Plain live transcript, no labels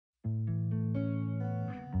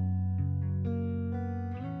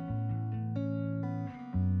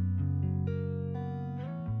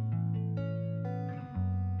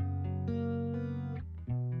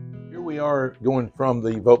we are going from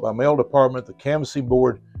the vote by mail department. The canvassing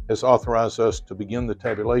board has authorized us to begin the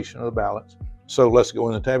tabulation of the ballots. So let's go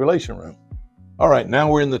in the tabulation room. All right,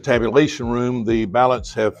 now we're in the tabulation room. The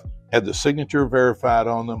ballots have had the signature verified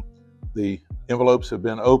on them. The envelopes have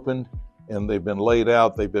been opened and they've been laid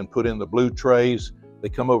out. They've been put in the blue trays. They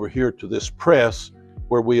come over here to this press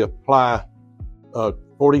where we apply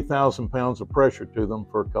 40,000 pounds of pressure to them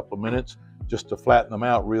for a couple of minutes just to flatten them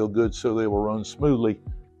out real good so they will run smoothly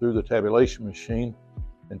through the tabulation machine.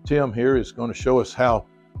 And Tim here is going to show us how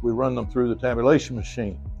we run them through the tabulation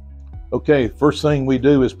machine. Okay, first thing we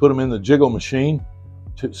do is put them in the jiggle machine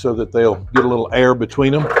so that they'll get a little air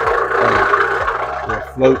between them. They'll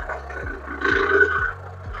float.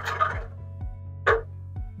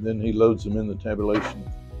 Then he loads them in the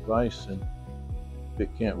tabulation device, and if it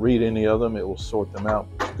can't read any of them, it will sort them out.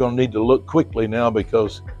 You're going to need to look quickly now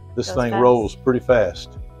because this thing rolls pretty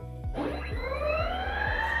fast.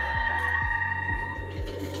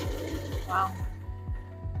 Wow.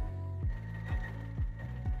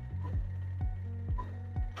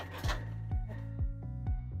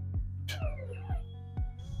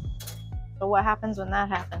 So what happens when that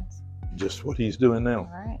happens? Just what he's doing now.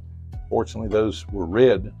 All right. Fortunately, those were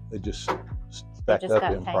red. They just stacked up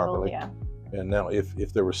improperly. Yeah. And now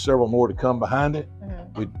if there were several more to come behind it,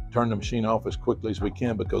 we turn the machine off as quickly as we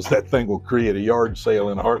can because that thing will create a yard sale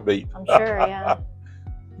in a heartbeat. I'm sure, yeah.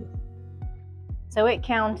 So it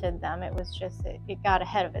counted them. It was just, it got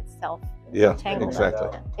ahead of itself. Yeah, Tangled exactly.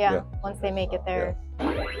 Up. Yeah, once they make it there.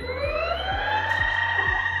 Yeah.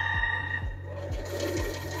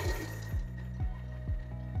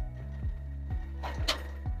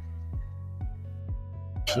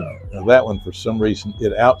 So, now that one, for some reason,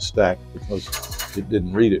 it outstacked because it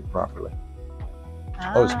didn't read it properly.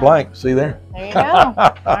 Oh, it's blank. See there? There you go.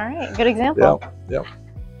 All right, good example. Yep.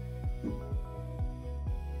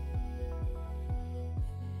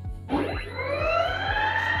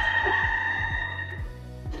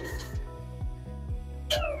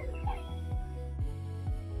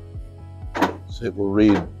 So it will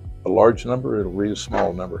read a large number, it'll read a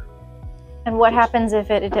small number. And what happens if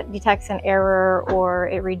it detects an error or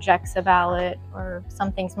it rejects a ballot or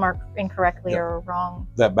something's marked incorrectly or wrong?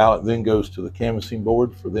 That ballot then goes to the canvassing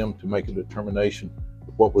board for them to make a determination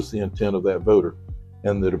of what was the intent of that voter.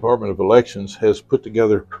 And the Department of Elections has put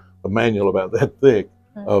together a manual about that thick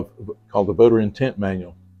called the Voter Intent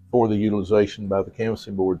Manual for the utilization by the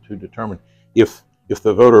canvassing board to determine if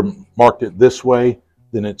the voter marked it this way,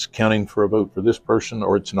 then it's counting for a vote for this person,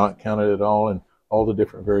 or it's not counted at all, and all the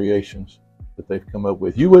different variations that they've come up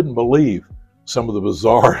with. You wouldn't believe some of the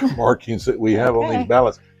bizarre markings that we have on these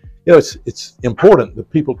ballots. You know, it's important that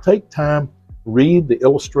people take time, read the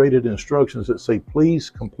illustrated instructions that say, please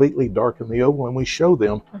completely darken the oval, and we show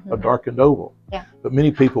them a darkened oval. Yeah. But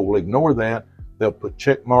many people will ignore that. They'll put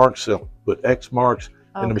check marks, they'll put X marks,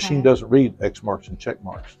 and the machine doesn't read X marks and check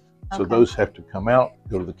marks. So those have to come out,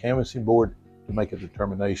 go to the canvassing board to make a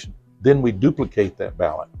determination. Then we duplicate that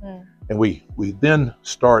ballot. And we then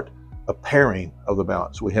start a pairing of the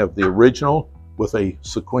ballots. We have the original with a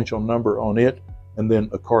sequential number on it, and then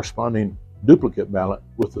a corresponding duplicate ballot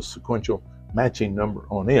with a sequential matching number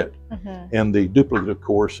on it. And the duplicate, of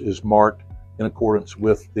course, is marked in accordance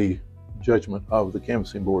with the judgment of the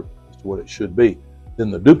canvassing board as to what it should be. Then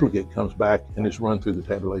the duplicate comes back and is run through the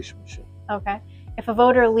tabulation machine. Okay. If a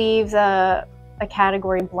voter leaves a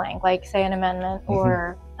category blank, like say an amendment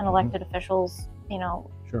or an elected official's,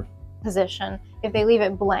 position, if they leave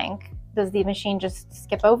it blank, does the machine just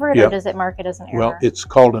skip over it or does it mark it as an error? Well, it's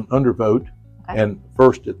called an undervote. And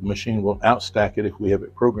first the machine will outstack it if we have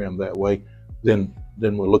it programmed that way. Then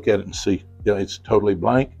we'll look at it and see, it's totally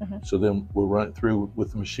blank. So then we'll run it through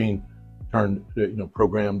with the machine turned,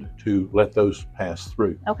 programmed to let those pass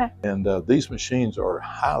through. And these machines are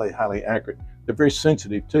highly, highly accurate. They're very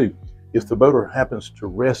sensitive too. If the voter happens to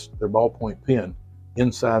rest their ballpoint pen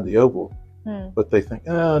inside the oval, but they think,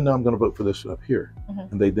 oh, no, I'm going to vote for this up here,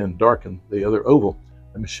 and they then darken the other oval,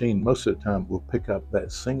 the machine most of the time will pick up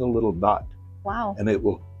that single little dot. Wow. And it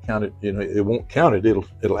will count it. It won't count it. It'll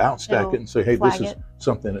outstack it and say, hey, this is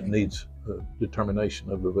something that needs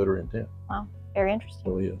determination of the voter intent. Wow, very interesting. It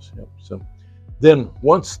really is. Yep. So then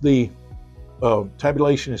once the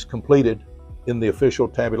tabulation is completed in the official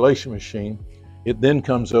tabulation machine, it then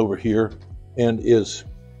comes over here and is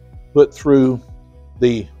put through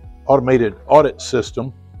the automated audit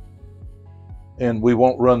system, and we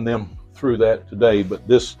won't run them through that today, but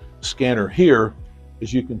this scanner here,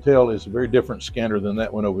 as you can tell, is a very different scanner than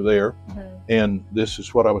that one over there. And this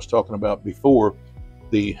is what I was talking about before,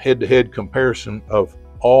 the head-to-head comparison of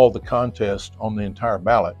all the contests on the entire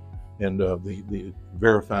ballot. and the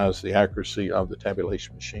verifies the accuracy of the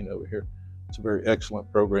tabulation machine over here. It's a very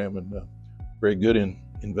excellent program and very good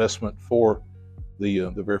investment for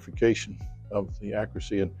the verification of the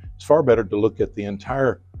accuracy. And it's far better to look at the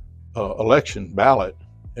entire election ballot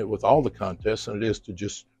with all the contests than it is to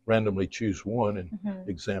just randomly choose one and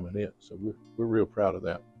examine it. So we're real proud of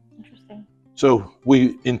that. Interesting. So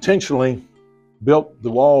we intentionally built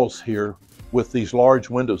the walls here with these large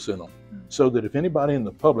windows in them, so that if anybody in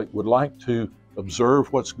the public would like to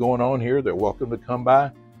observe what's going on here, they're welcome to come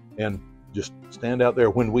by and just stand out there.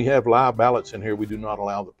 When we have live ballots in here, we do not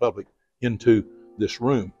allow the public into this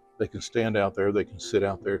room. They can stand out there, they can sit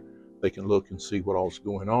out there, they can look and see what all's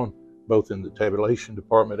going on, both in the tabulation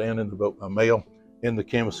department and in the vote by mail, and the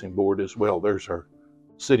canvassing board as well. There's our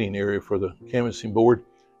sitting area for the canvassing board.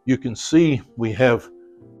 You can see we have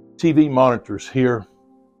TV monitors here.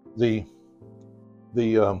 The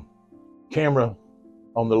camera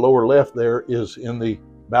on the lower left there is in the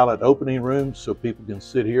ballot opening room, so people can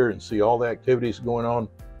sit here and see all the activities going on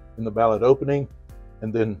in the ballot opening.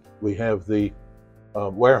 And then we have the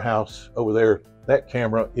warehouse over there. That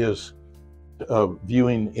camera is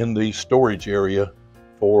viewing in the storage area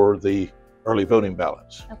for the early voting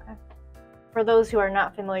ballots. Okay. For those who are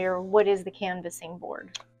not familiar, what is the canvassing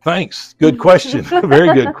board? Thanks. Good question.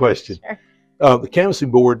 Very good question. Sure. The canvassing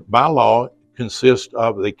board, by law, consists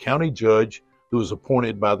of the county judge who is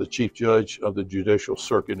appointed by the chief judge of the judicial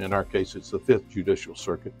circuit. In our case, it's the 5th Judicial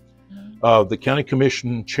Circuit. The county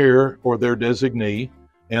commission chair or their designee,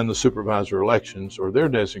 and the supervisor of elections or their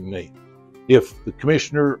designee. If the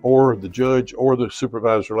commissioner or the judge or the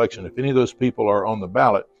supervisor of election, if any of those people are on the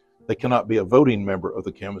ballot, they cannot be a voting member of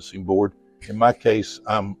the canvassing board. In my case,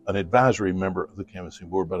 I'm an advisory member of the canvassing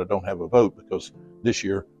board, but I don't have a vote because this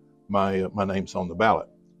year my name's on the ballot.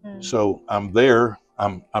 So I'm there.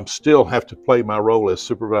 I'm still have to play my role as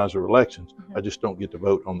supervisor of elections. I just don't get to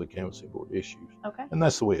vote on the canvassing board issues. Okay. And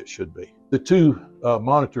that's the way it should be. The two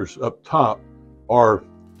monitors up top are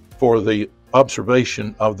for the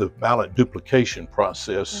observation of the ballot duplication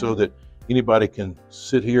process, so that anybody can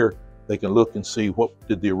sit here, they can look and see what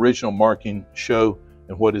did the original marking show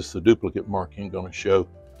and what is the duplicate marking going to show.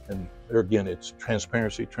 And there again, it's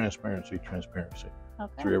transparency, transparency, transparency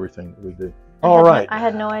through everything that we do. All right. I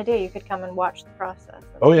had no idea you could come and watch the process.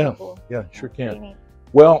 That's oh yeah, cool. Yeah, sure can.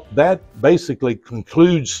 Well, that basically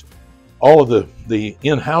concludes all of the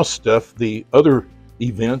in-house stuff. The other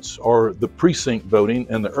events are the precinct voting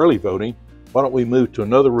and the early voting. Why don't we move to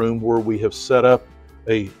another room where we have set up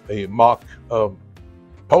a mock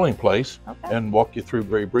polling place and walk you through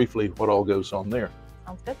very briefly what all goes on there.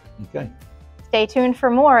 Sounds good. Okay. Stay tuned for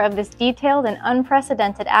more of this detailed and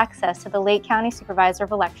unprecedented access to the Lake County Supervisor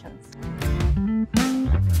of Elections.